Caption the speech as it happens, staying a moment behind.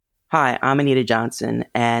Hi, I'm Anita Johnson,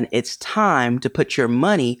 and it's time to put your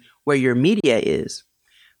money where your media is.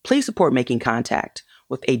 Please support Making Contact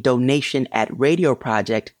with a donation at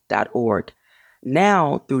radioproject.org.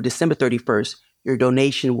 Now through December 31st, your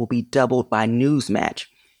donation will be doubled by Newsmatch.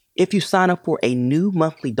 If you sign up for a new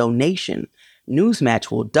monthly donation, Newsmatch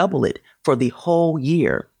will double it for the whole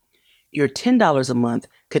year. Your $10 a month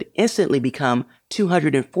could instantly become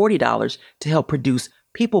 $240 to help produce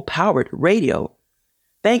people-powered radio.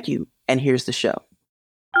 Thank you, and here's the show.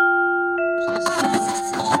 I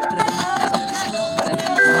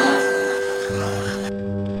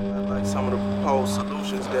like some of the proposed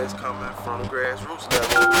solutions that's coming from grassroots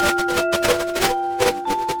level.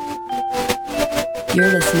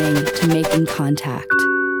 You're listening to Making Contact.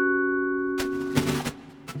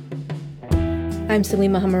 I'm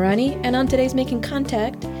Salima Hamarani, and on today's Making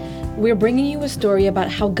Contact, we're bringing you a story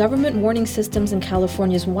about how government warning systems in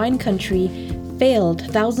California's wine country failed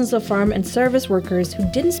thousands of farm and service workers who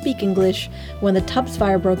didn't speak English when the Tubbs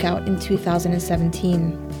fire broke out in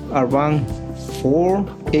 2017. Around 4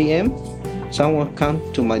 a.m., someone came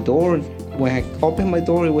to my door. When I opened my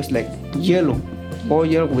door, it was like yellow, all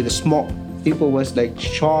yellow with the smoke. People was like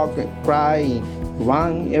shocked, crying,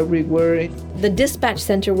 run everywhere. The dispatch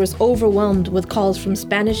center was overwhelmed with calls from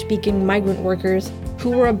Spanish-speaking migrant workers who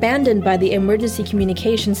were abandoned by the emergency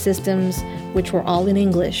communication systems, which were all in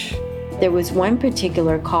English. There was one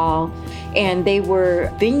particular call, and they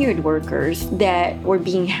were vineyard workers that were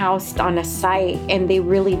being housed on a site, and they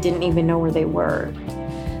really didn't even know where they were.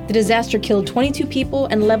 The disaster killed 22 people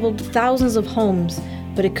and leveled thousands of homes,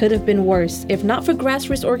 but it could have been worse if not for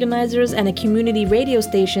grassroots organizers and a community radio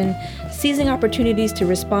station seizing opportunities to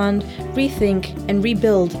respond, rethink, and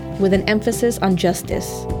rebuild with an emphasis on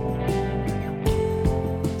justice.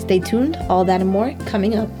 Stay tuned, all that and more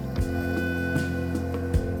coming up.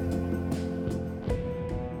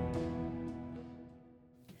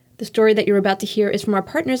 The story that you're about to hear is from our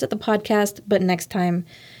partners at the podcast, but next time.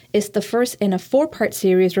 It's the first in a 4-part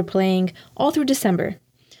series we're playing all through December.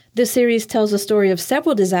 This series tells the story of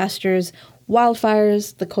several disasters,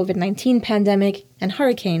 wildfires, the COVID-19 pandemic, and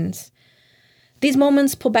hurricanes. These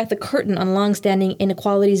moments pull back the curtain on long-standing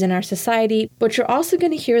inequalities in our society, but you're also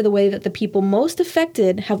going to hear the way that the people most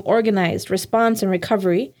affected have organized response and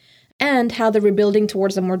recovery, and how they're rebuilding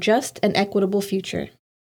towards a more just and equitable future.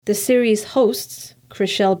 The series hosts,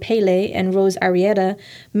 Chriselle Pele and Rose Arrieta,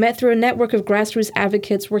 met through a network of grassroots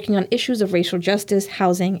advocates working on issues of racial justice,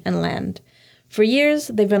 housing, and land. For years,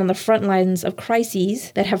 they've been on the front lines of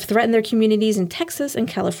crises that have threatened their communities in Texas and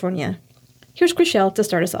California. Here's Chriselle to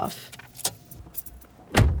start us off.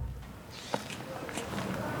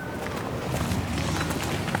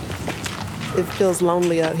 It feels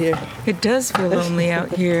lonely out here. It does feel lonely out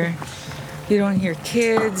here. You don't hear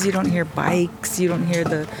kids, you don't hear bikes, you don't hear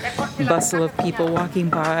the bustle of people walking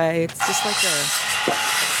by. It's just like a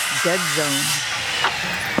dead zone.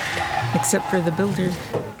 Except for the builders,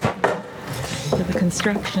 for the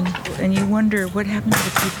construction. And you wonder what happened to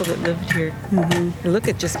the people that lived here. Mm-hmm. Look,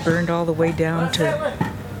 it just burned all the way down to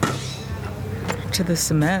the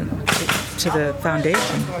cement, to the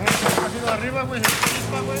foundation.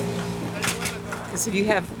 Because if you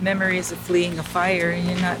have memories of fleeing a fire,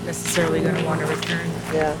 you're not necessarily going to want to return.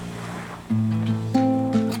 Yeah.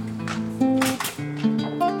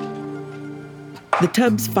 The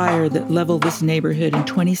Tubbs fire that leveled this neighborhood in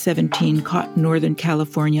 2017 caught Northern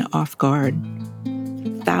California off guard.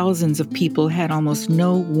 Thousands of people had almost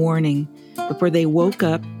no warning before they woke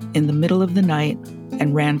up in the middle of the night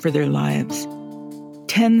and ran for their lives.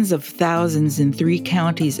 Tens of thousands in 3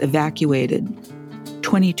 counties evacuated,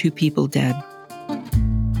 22 people dead.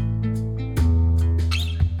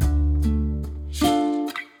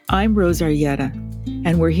 I'm Rose Arrieta,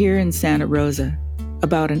 and we're here in Santa Rosa,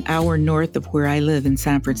 about an hour north of where I live in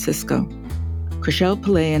San Francisco. Chriselle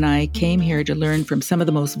Pele and I came here to learn from some of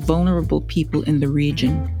the most vulnerable people in the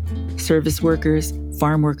region, service workers,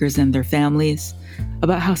 farm workers and their families,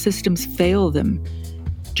 about how systems fail them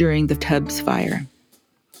during the Tubbs fire.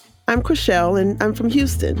 I'm Chriselle, and I'm from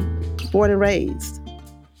Houston, born and raised.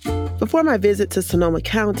 Before my visit to Sonoma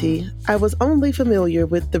County, I was only familiar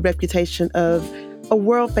with the reputation of a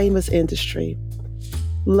world-famous industry.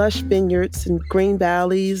 Lush vineyards and green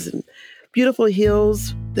valleys and beautiful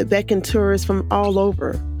hills that beckon tourists from all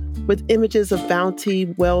over with images of bounty,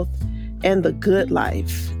 wealth, and the good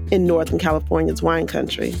life in Northern California's wine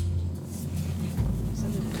country.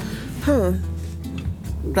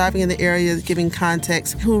 Driving in the area is giving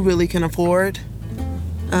context who really can afford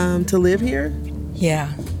to live here.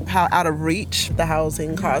 Yeah. How out of reach the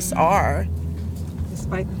housing costs are.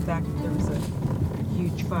 Despite the fact that there was a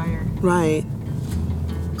huge fire. Right.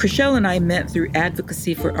 Chriselle and I met through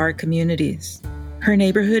advocacy for our communities. Her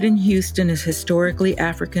neighborhood in Houston is historically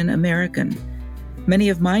African American. Many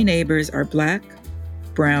of my neighbors are Black,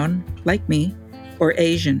 brown, like me, or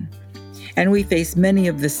Asian, and we face many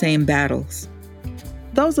of the same battles.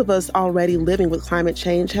 Those of us already living with climate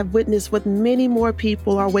change have witnessed what many more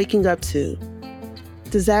people are waking up to.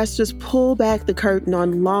 Disasters pull back the curtain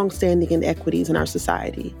on long-standing inequities in our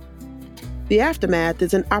society. The aftermath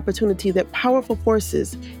is an opportunity that powerful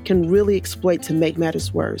forces can really exploit to make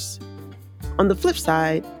matters worse. On the flip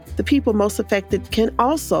side, the people most affected can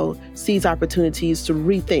also seize opportunities to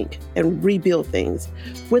rethink and rebuild things,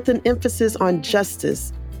 with an emphasis on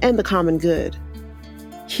justice and the common good.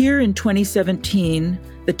 Here in 2017,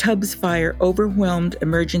 the Tubbs fire overwhelmed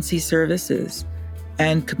emergency services,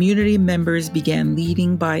 and community members began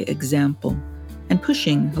leading by example and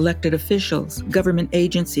pushing elected officials, government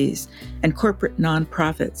agencies, and corporate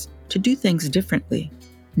nonprofits to do things differently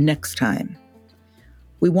next time.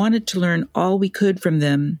 We wanted to learn all we could from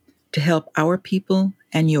them to help our people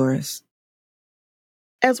and yours.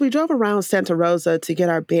 As we drove around Santa Rosa to get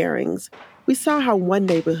our bearings, we saw how one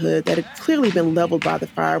neighborhood that had clearly been leveled by the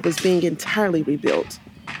fire was being entirely rebuilt.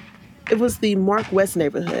 It was the Mark West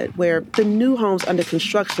neighborhood, where the new homes under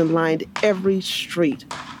construction lined every street.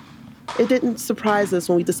 It didn't surprise us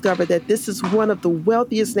when we discovered that this is one of the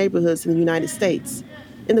wealthiest neighborhoods in the United States,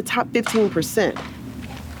 in the top 15%.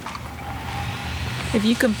 If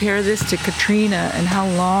you compare this to Katrina and how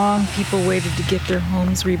long people waited to get their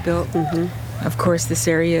homes rebuilt, of course, this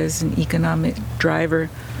area is an economic driver,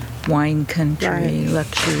 wine country,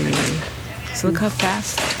 luxury. So look how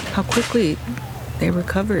fast, how quickly they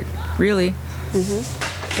recovered, really.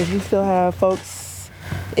 And you still have folks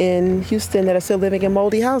in Houston that are still living in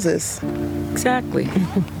moldy houses. Exactly.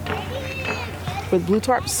 With blue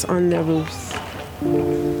tarps on their roofs.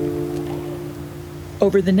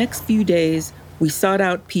 Over the next few days, we sought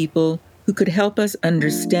out people who could help us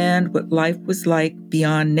understand what life was like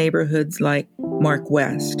beyond neighborhoods like Mark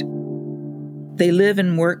West. They live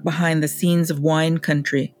and work behind the scenes of wine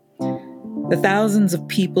country, the thousands of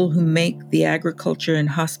people who make the agriculture and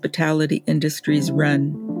hospitality industries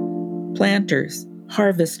run. Planters,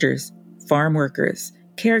 harvesters, farm workers,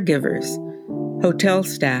 caregivers, hotel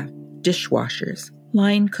staff, dishwashers,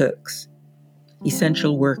 line cooks,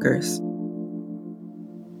 essential workers.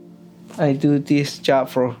 I do this job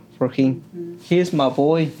for him. He's my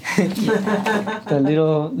boy. The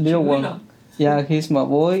little one. Yeah, he's my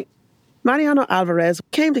boy. Mariano Alvarez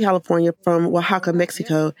came to California from Oaxaca,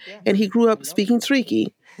 Mexico, and he grew up speaking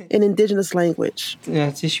Triqui, an indigenous language.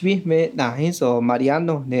 And he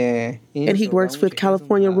works with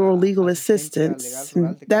California Rural Legal Assistance.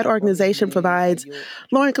 And that organization provides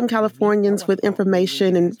low-income Californians with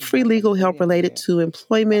information and free legal help related to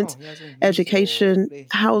employment, education,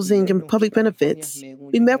 housing, and public benefits.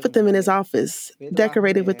 We met with him in his office,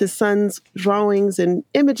 decorated with his son's drawings and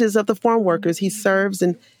images of the farm workers he serves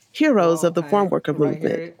and heroes of the farm worker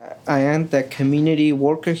movement. I am the community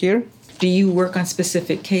worker here. Do you work on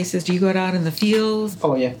specific cases? Do you go out in the field?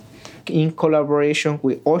 Oh, yeah. In collaboration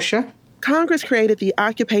with OSHA. Congress created the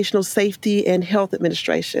Occupational Safety and Health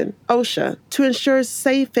Administration, OSHA, to ensure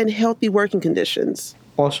safe and healthy working conditions.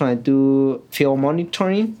 Also, I do field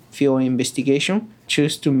monitoring, field investigation,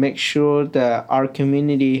 just to make sure that our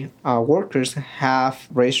community workers have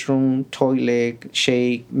restroom, toilet,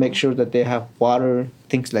 shade, make sure that they have water,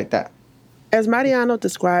 things like that. As Mariano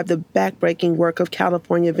described the backbreaking work of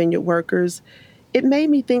California vineyard workers, it made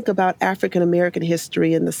me think about African American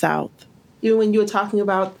history in the South. You know, when you were talking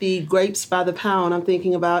about the grapes by the pound, I'm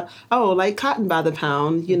thinking about, like cotton by the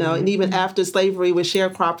pound, and even after slavery with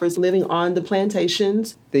sharecroppers living on the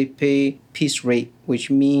plantations. They pay piece rate, which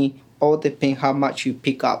means all depends how much you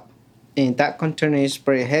pick up. And that container is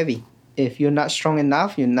very heavy. If you're not strong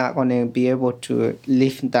enough, you're not going to be able to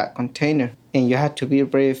lift that container. And you have to be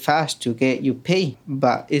very fast to get your pay.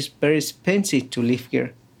 But it's very expensive to live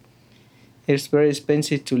here. It's very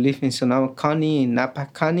expensive to live in Sonoma County, in Napa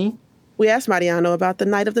County. We asked Mariano about the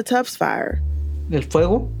night of the Tubbs fire. El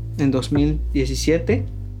fuego, en 2017.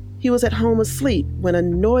 He was at home asleep when a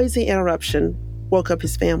noisy interruption woke up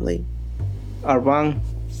his family. Around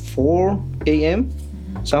 4 a.m.,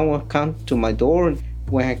 someone came to my door.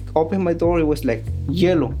 When I opened my door, it was like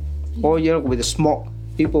yellow, all yellow with the smoke.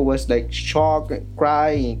 People was like shocked,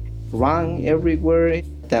 crying, run everywhere.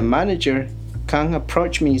 The manager can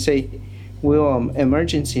approach me and say, "We're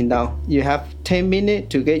emergency now. You have 10 minutes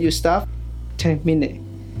to get your stuff." 10 minutes.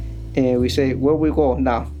 And we say, "Where we go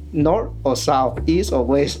now? North or south, east or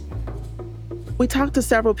west?" We talked to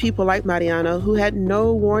several people like Mariano who had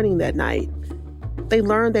no warning that night. they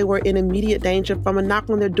learned they were in immediate danger from a knock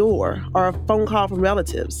on their door or a phone call from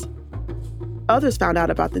relatives. Others found out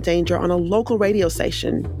about the danger on a local radio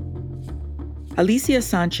station. Alicia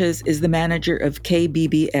Sanchez is the manager of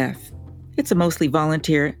KBBF. It's a mostly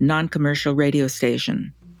volunteer, non-commercial radio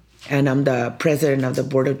station. And I'm the president of the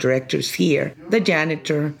board of directors here, the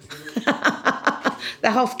janitor,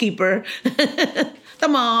 the housekeeper, the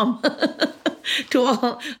mom, to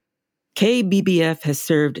all. KBBF has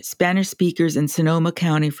served Spanish speakers in Sonoma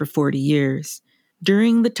County for 40 years.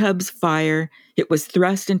 During the Tubbs fire, it was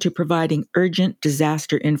thrust into providing urgent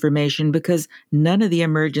disaster information because none of the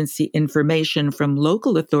emergency information from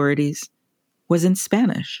local authorities was in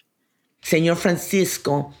Spanish. Señor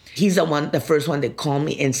Francisco, he's the first one that called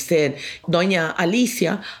me and said, Doña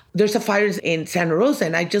Alicia, there's a fire in Santa Rosa,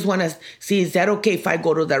 and I just want to see, is that okay if I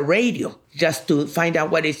go to the radio just to find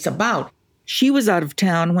out what it's about? She was out of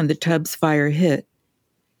town when the Tubbs fire hit,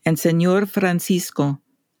 and Señor Francisco,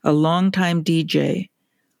 a longtime DJ,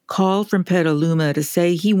 called from Petaluma to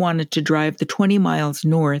say he wanted to drive the 20 miles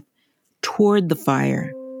north toward the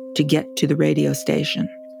fire to get to the radio station.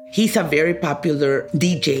 He's a very popular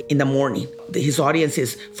DJ in the morning. His audience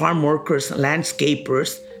is farm workers,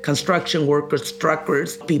 landscapers, construction workers,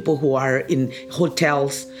 truckers, people who are in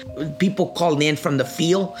hotels, people calling in from the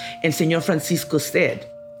field. And Señor Francisco said,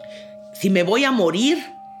 si me voy a morir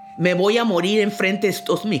enfrente de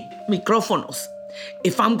estos micrófonos.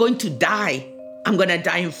 If I'm going to die, I'm going to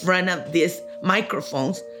die in front of these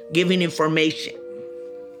microphones giving information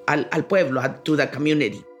al pueblo, to the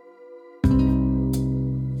community.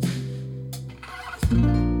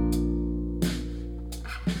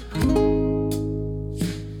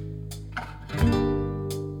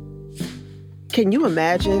 Can you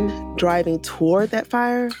imagine driving toward that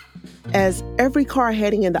fire? As every car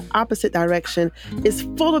heading in the opposite direction is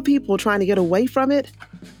full of people trying to get away from it?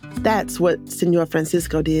 That's what Señor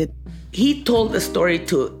Francisco did. He told the story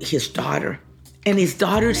to his daughter, and his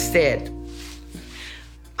daughter said,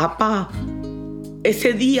 Apa,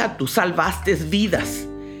 ese día tú salvaste vidas.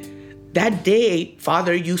 That day,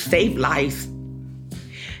 Father, you saved lives.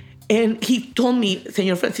 And he told me,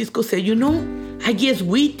 Señor Francisco said, I guess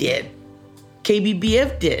we did.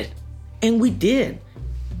 KBBF did. And we did.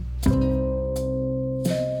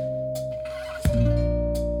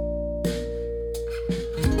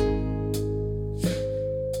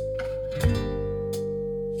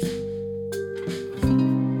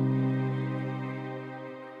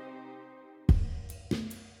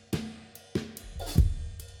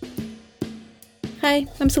 Hi,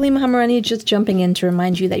 I'm Salima Hamarani, just jumping in to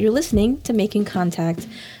remind you that you're listening to Making Contact,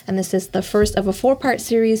 and this is the first of a 4-part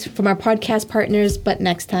series from our podcast partners, But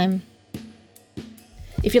Next Time.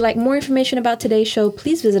 If you'd like more information about today's show,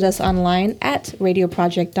 please visit us online at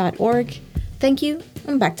radioproject.org. Thank you,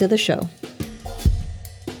 and back to the show.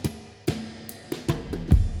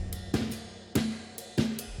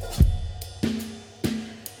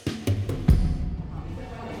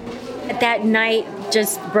 That night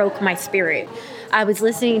just broke my spirit. I was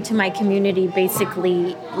listening to my community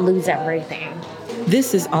basically lose everything.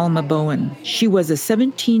 This is Alma Bowen. She was a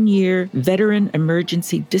 17-year veteran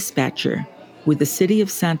emergency dispatcher with the city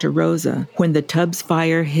of Santa Rosa when the Tubbs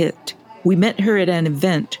fire hit. We met her at an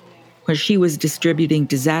event where she was distributing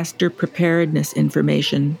disaster preparedness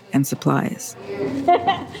information and supplies.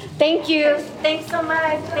 Thank you. Thanks so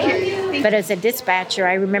much. Thank you. But as a dispatcher,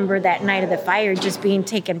 I remember that night of the fire just being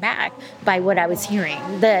taken back by what I was hearing.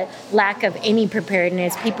 The lack of any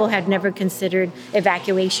preparedness. People had never considered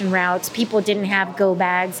evacuation routes. People didn't have go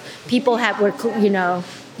bags. People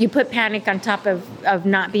you put panic on top of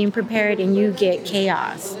not being prepared and you get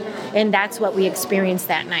chaos. And that's what we experienced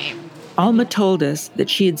that night. Alma told us that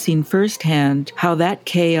she had seen firsthand how that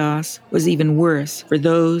chaos was even worse for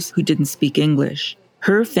those who didn't speak English.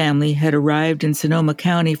 Her family had arrived in Sonoma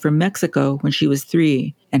County from Mexico when she was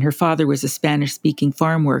 3, and her father was a Spanish-speaking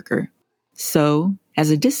farm worker. So, as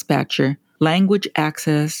a dispatcher, language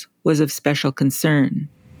access was of special concern.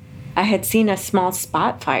 I had seen a small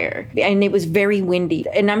spot fire, and it was very windy.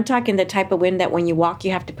 And I'm talking the type of wind that when you walk,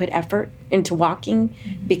 you have to put effort into walking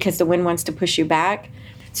because the wind wants to push you back.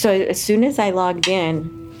 So as soon as I logged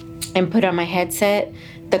in and put on my headset,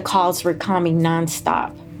 the calls were coming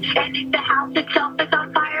nonstop. And the house itself is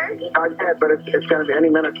on fire? Not yet, but it's going to be any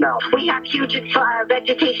minute now. We have huge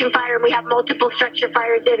vegetation fire, and we have multiple structure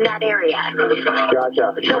fires in that area.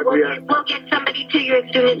 Gotcha. So we'll get somebody to you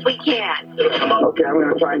as soon as we can. Okay, I'm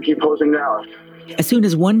going to try and keep hosing now. As soon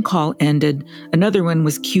as one call ended, another one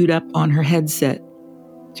was queued up on her headset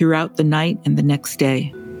throughout the night and the next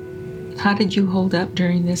day. How did you hold up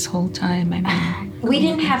during this whole time? We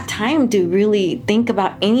didn't have time to really think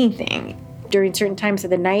about anything. During certain times of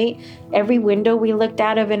the night, every window we looked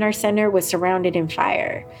out of in our center was surrounded in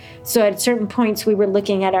fire. So at certain points, we were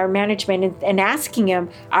looking at our management and asking them,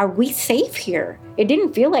 are we safe here? It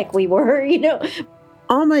didn't feel like we were,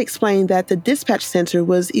 Alma explained that the dispatch center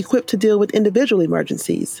was equipped to deal with individual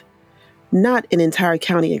emergencies, not an entire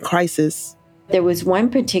county in crisis. There was one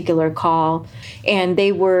particular call, and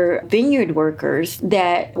they were vineyard workers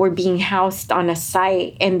that were being housed on a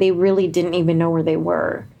site, and they really didn't even know where they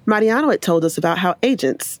were. Mariano had told us about how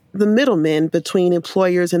agents, the middlemen between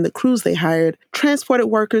employers and the crews they hired, transported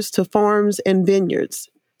workers to farms and vineyards.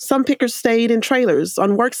 Some pickers stayed in trailers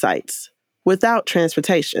on work sites without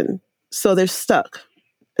transportation, so they're stuck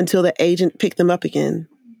until the agent picked them up again.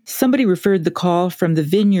 Somebody referred the call from the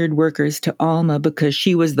vineyard workers to Alma because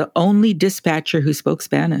she was the only dispatcher who spoke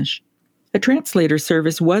Spanish. A translator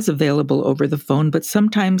service was available over the phone, but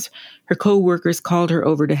sometimes her co-workers called her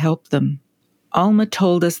over to help them. Alma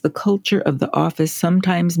told us the culture of the office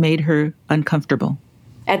sometimes made her uncomfortable.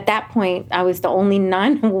 At that point, I was the only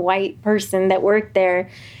non-white person that worked there.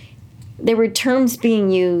 There were terms being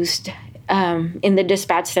used in the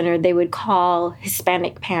dispatch center they would call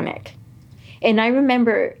Hispanic panic. And I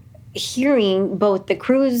remember hearing both the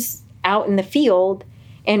crews out in the field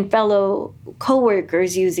and fellow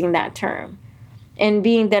coworkers using that term. And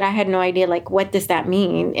being that I had no idea, what does that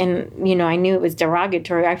mean? And, I knew it was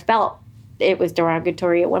derogatory. I felt it was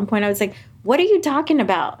derogatory. At one point, I was like, what are you talking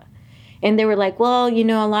about? And they were like, well,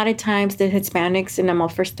 a lot of times the Hispanics, and I'm all,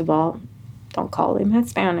 first of all, don't call them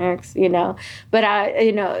Hispanics,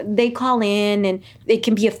 But, they call in and it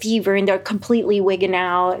can be a fever and they're completely wigging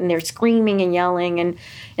out and they're screaming and yelling.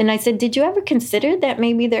 And I said, did you ever consider that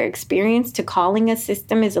maybe their experience to calling a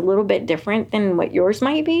system is a little bit different than what yours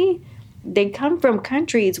might be? They come from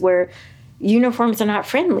countries where uniforms are not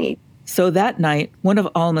friendly. So that night, one of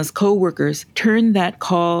Alma's co-workers turned that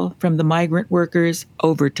call from the migrant workers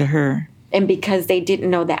over to her. And because they didn't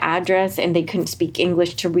know the address and they couldn't speak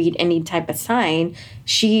English to read any type of sign,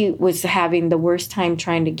 she was having the worst time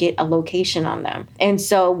trying to get a location on them. And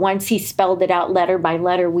so once he spelled it out letter by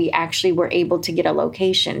letter, we actually were able to get a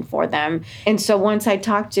location for them. And so once I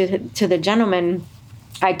talked to the gentleman,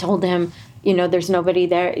 I told him, there's nobody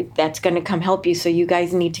there that's going to come help you. So you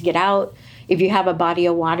guys need to get out. If you have a body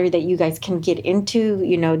of water that you guys can get into,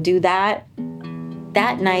 do that.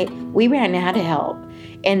 That night, we ran out of help.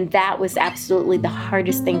 And that was absolutely the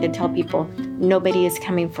hardest thing to tell people. Nobody is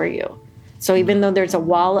coming for you. So even though there's a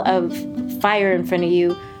wall of fire in front of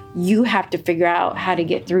you, you have to figure out how to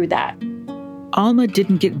get through that. Alma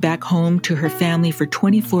didn't get back home to her family for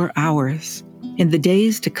 24 hours. In the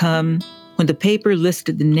days to come, when the paper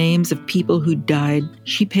listed the names of people who died,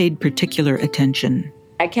 she paid particular attention.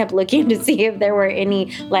 I kept looking to see if there were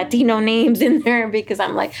any Latino names in there because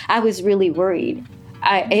I was really worried.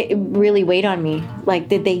 It really weighed on me.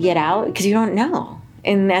 Did they get out? Because you don't know.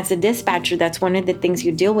 And as a dispatcher, that's one of the things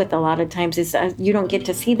you deal with a lot of times is you don't get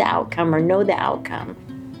to see the outcome or know the outcome.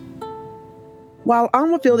 While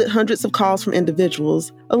Alma fielded hundreds of calls from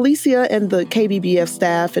individuals, Alicia and the KBBF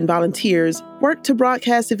staff and volunteers worked to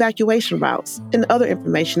broadcast evacuation routes and other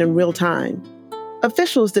information in real time.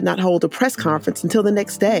 Officials did not hold a press conference until the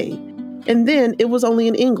next day, and then it was only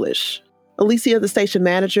in English. Alicia, the station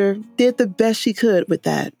manager, did the best she could with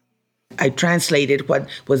that. I translated what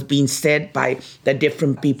was being said by the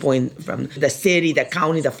different people from the city, the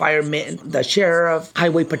county, the firemen, the sheriff,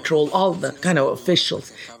 highway patrol, all the kind of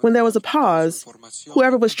officials. When there was a pause,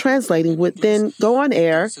 whoever was translating would then go on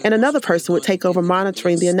air, and another person would take over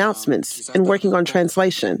monitoring the announcements and working on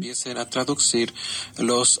translation. The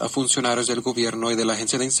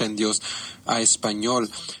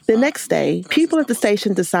next day, people at the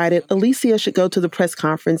station decided Alicia should go to the press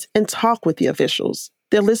conference and talk with the officials.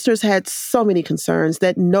 Their listeners had so many concerns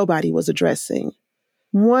that nobody was addressing.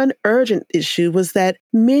 One urgent issue was that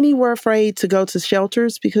many were afraid to go to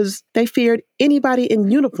shelters because they feared anybody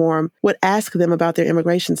in uniform would ask them about their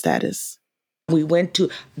immigration status. We went to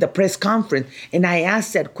the press conference and I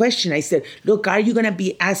asked that question. I said, look, are you going to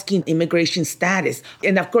be asking immigration status?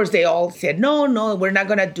 And of course, they all said, no, we're not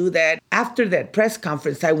going to do that. After that press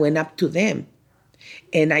conference, I went up to them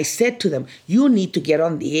and I said to them, you need to get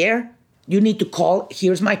on the air. You need to call.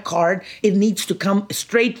 Here's my card. It needs to come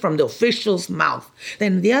straight from the official's mouth.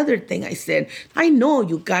 Then the other thing I said, I know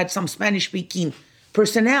you got some Spanish-speaking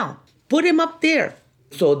personnel. Put him up there.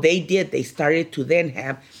 So they did. They started to then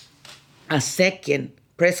have a second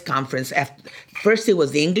press conference. First it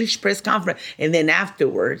was the English press conference, and then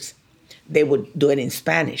afterwards they would do it in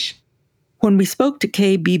Spanish. When we spoke to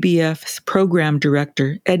KBBF's program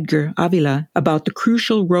director, Edgar Avila, about the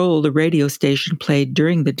crucial role the radio station played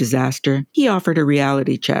during the disaster, he offered a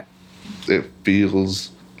reality check. it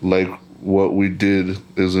feels like what we did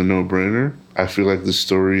is a no-brainer. I feel like the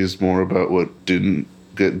story is more about what didn't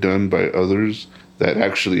get done by others that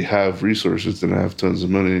actually have resources and have tons of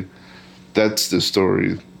money. That's the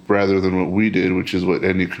story, rather than what we did, which is what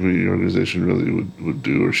any community organization really would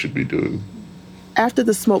do or should be doing. After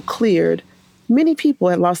the smoke cleared, many people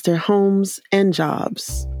had lost their homes and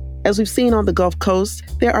jobs. As we've seen on the Gulf Coast,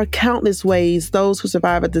 there are countless ways those who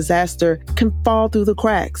survive a disaster can fall through the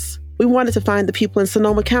cracks. We wanted to find the people in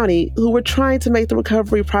Sonoma County who were trying to make the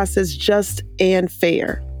recovery process just and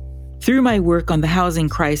fair. Through my work on the housing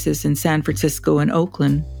crisis in San Francisco and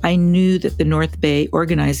Oakland, I knew that the North Bay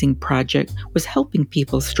Organizing Project was helping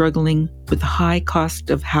people struggling with the high cost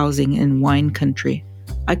of housing in wine country.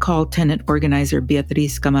 I called tenant organizer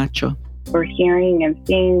Beatriz Camacho. We're hearing and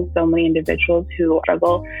seeing so many individuals who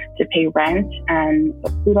struggle to pay rent and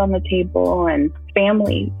put food on the table, and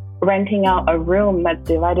families renting out a room that's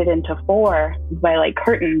divided into 4 by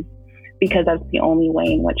curtains, because that's the only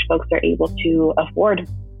way in which folks are able to afford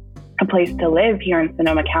a place to live here in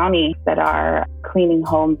Sonoma County, that are cleaning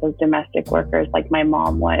homes as domestic workers like my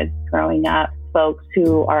mom was growing up, folks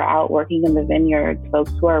who are out working in the vineyards,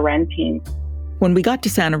 folks who are renting. When we got to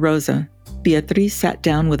Santa Rosa, Beatriz sat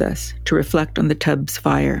down with us to reflect on the Tubbs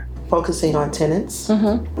fire. Focusing on tenants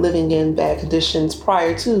living in bad conditions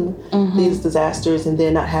prior to these disasters and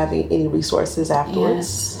then not having any resources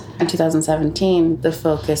afterwards. Yes. In 2017, the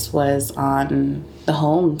focus was on the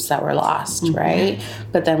homes that were lost, right?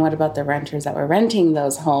 But then what about the renters that were renting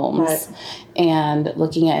those homes? Right. And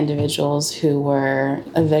looking at individuals who were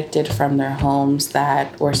evicted from their homes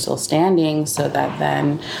that were still standing, so that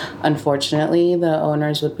then, unfortunately, the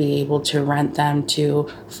owners would be able to rent them to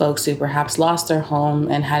folks who perhaps lost their home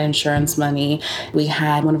and had insurance money. We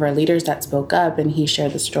had one of our leaders that spoke up, and he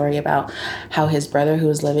shared the story about how his brother, who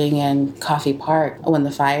was living in Coffey Park, when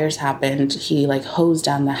the fires happened, he hosed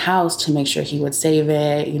down the house to make sure he would save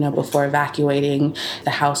it, before evacuating.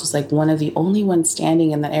 The house was one of the only ones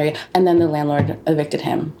standing in that area. And then the landlord evicted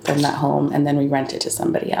him from that home and then re-rented to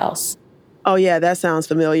somebody else. Oh yeah, that sounds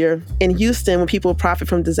familiar. In Houston, when people profit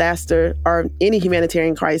from disaster or any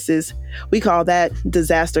humanitarian crisis, we call that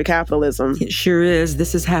disaster capitalism. It sure is.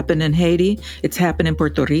 This has happened in Haiti. It's happened in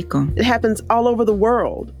Puerto Rico. It happens all over the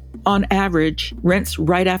world. On average, rents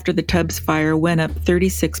right after the Tubbs fire went up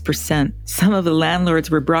 36%. Some of the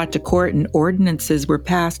landlords were brought to court and ordinances were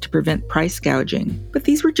passed to prevent price gouging. But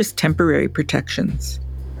these were just temporary protections.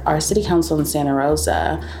 Our city council in Santa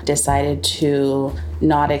Rosa decided to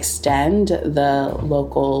not extend the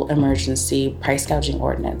local emergency price gouging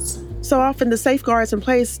ordinance. So often the safeguards in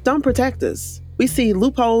place don't protect us. We see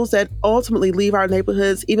loopholes that ultimately leave our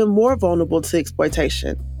neighborhoods even more vulnerable to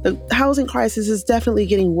exploitation. The housing crisis is definitely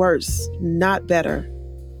getting worse, not better.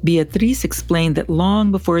 Beatriz explained that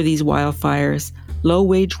long before these wildfires,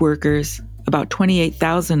 low-wage workers, about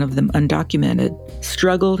 28,000 of them undocumented,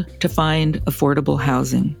 struggled to find affordable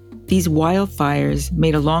housing. These wildfires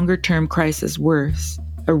made a longer-term crisis worse,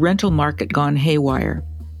 a rental market gone haywire.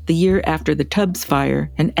 The year after the Tubbs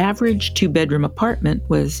fire, an average 2-bedroom apartment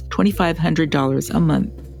was $2,500 a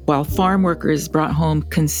month, while farm workers brought home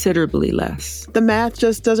considerably less. The math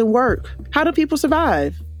just doesn't work. How do people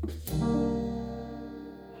survive?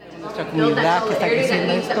 Nuestra comunidad que está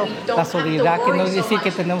creciendo esto, la solidaridad que no es decir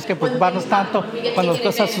que tenemos que preocuparnos tanto cuando las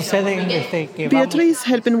cosas suceden. Beatriz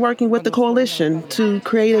had been working with the coalition to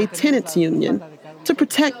create a tenants union to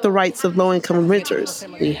protect the rights of low-income renters.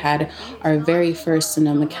 We had our very first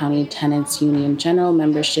Sonoma County Tenants Union General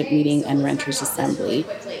Membership Meeting and Renters Assembly.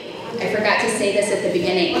 I forgot to say this at the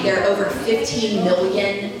beginning. There are over 15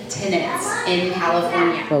 million tenants in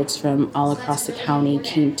California. Folks from all across the county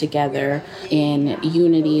came together in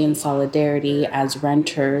unity and solidarity as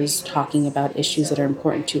renters, talking about issues that are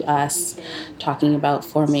important to us, talking about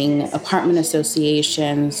forming apartment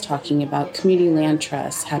associations, talking about community land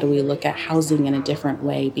trusts. How do we look at housing in a different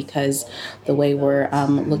way? Because the way we're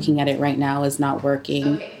looking at it right now is not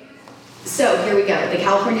working. Okay. So here we go. The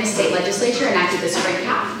California State Legislature enacted this rent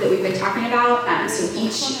cap that we've been talking about. So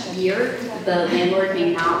each year, the landlord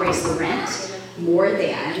may not raise the rent more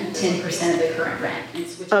than 10% of the current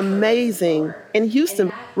rent. Amazing. In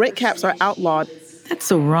Houston, rent caps are outlawed. That's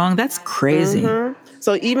so wrong. That's crazy.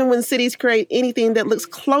 So even when cities create anything that looks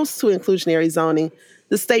close to inclusionary zoning,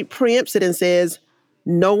 the state preempts it and says,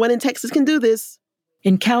 no one in Texas can do this.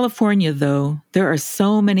 In California, though, there are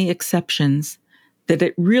so many exceptions that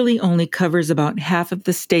it really only covers about half of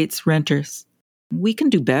the state's renters. We can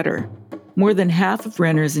do better. More than half of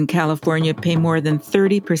renters in California pay more than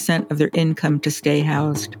 30% of their income to stay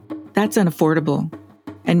housed. That's unaffordable.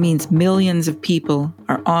 and means millions of people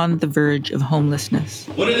are on the verge of homelessness.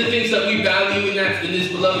 One of the things that we value in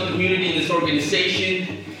this beloved community, in this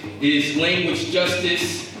organization, is language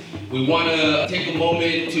justice. We want to take a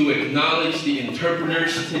moment to acknowledge the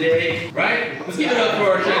interpreters today, right? Let's give it up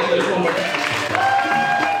for our translators one more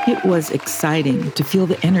time. It was exciting to feel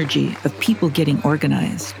the energy of people getting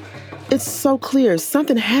organized. It's so clear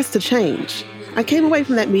something has to change. I came away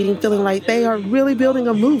from that meeting feeling like they are really building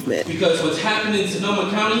a movement. Because what's happening in Sonoma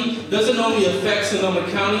County doesn't only affect Sonoma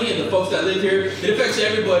County and the folks that live here, it affects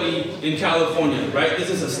everybody in California, right? This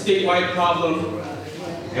is a statewide problem,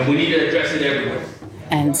 and we need to address it everywhere.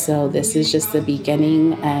 And so this is just the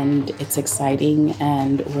beginning, and it's exciting,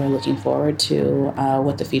 and we're looking forward to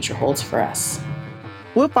what the future holds for us.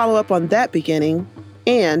 We'll follow up on that beginning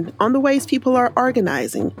and on the ways people are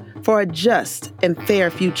organizing for a just and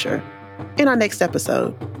fair future in our next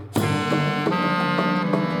episode.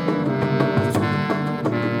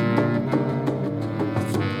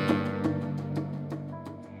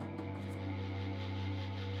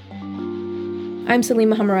 I'm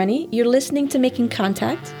Salima Hamarani. You're listening to Making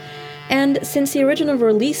Contact. And since the original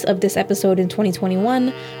release of this episode in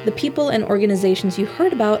 2021, the people and organizations you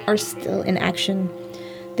heard about are still in action.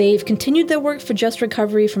 They've continued their work for just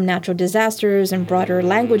recovery from natural disasters and broader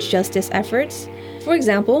language justice efforts. For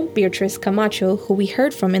example, Beatrice Camacho, who we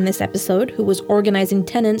heard from in this episode, who was organizing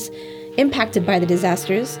tenants impacted by the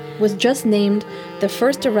disasters, was just named the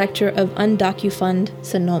first director of UndocuFund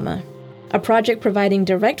Sonoma, a project providing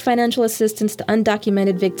direct financial assistance to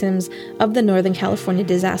undocumented victims of the Northern California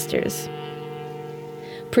disasters.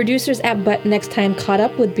 Producers at But Next Time caught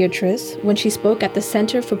up with Beatrice when she spoke at the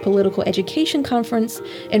Center for Political Education conference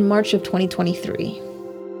in March of 2023.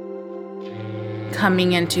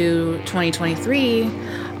 Coming into 2023,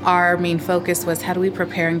 our main focus was how do we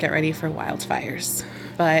prepare and get ready for wildfires?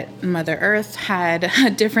 But Mother Earth had a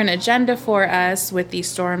different agenda for us with these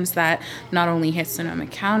storms that not only hit Sonoma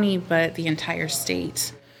County, but the entire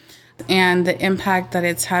state. And the impact that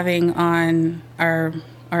it's having on our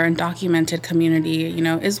undocumented community,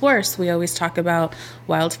 is worse. We always talk about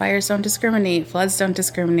wildfires don't discriminate, floods don't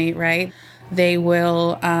discriminate, right? They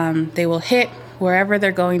will hit wherever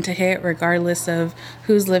they're going to hit, regardless of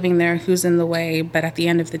who's living there, who's in the way. But at the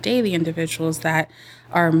end of the day, the individuals that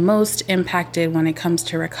are most impacted when it comes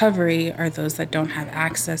to recovery are those that don't have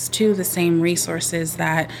access to the same resources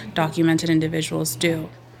that documented individuals do.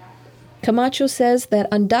 Camacho says that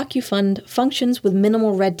UndocuFund functions with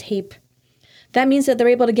minimal red tape. That means that they're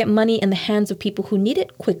able to get money in the hands of people who need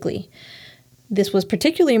it quickly. This was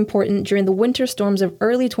particularly important during the winter storms of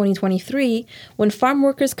early 2023 when farm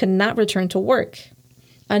workers could not return to work.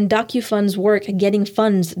 UndocuFund's work getting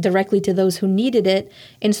funds directly to those who needed it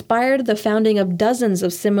inspired the founding of dozens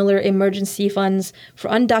of similar emergency funds for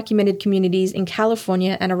undocumented communities in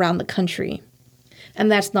California and around the country. And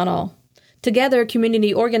that's not all. Together,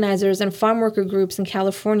 community organizers and farm worker groups in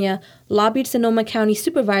California lobbied Sonoma County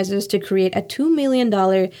supervisors to create a $2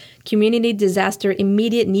 million Community Disaster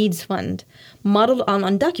Immediate Needs Fund, modeled on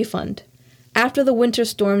UndocuFund. After the winter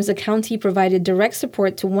storms, the county provided direct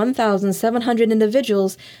support to 1,700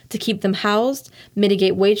 individuals to keep them housed,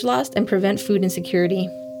 mitigate wage loss, and prevent food insecurity.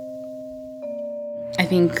 I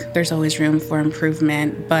think there's always room for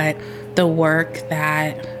improvement, but the work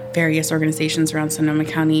that various organizations around Sonoma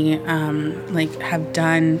County have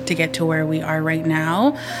done to get to where we are right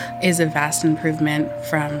now is a vast improvement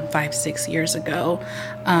from 5-6 years ago.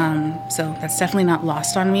 So that's definitely not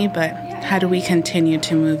lost on me, but how do we continue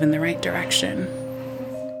to move in the right direction?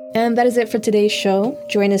 And that is it for today's show.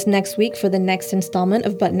 Join us next week for the next installment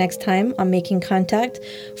of But Next Time on Making Contact.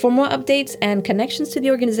 For more updates and connections to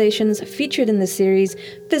the organizations featured in this series,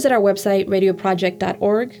 visit our website,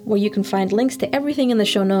 radioproject.org, where you can find links to everything in the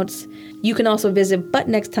show notes. You can also visit But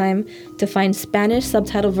Next Time to find Spanish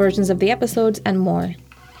subtitle versions of the episodes and more.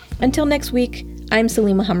 Until next week, I'm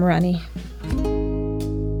Salima Hamarani.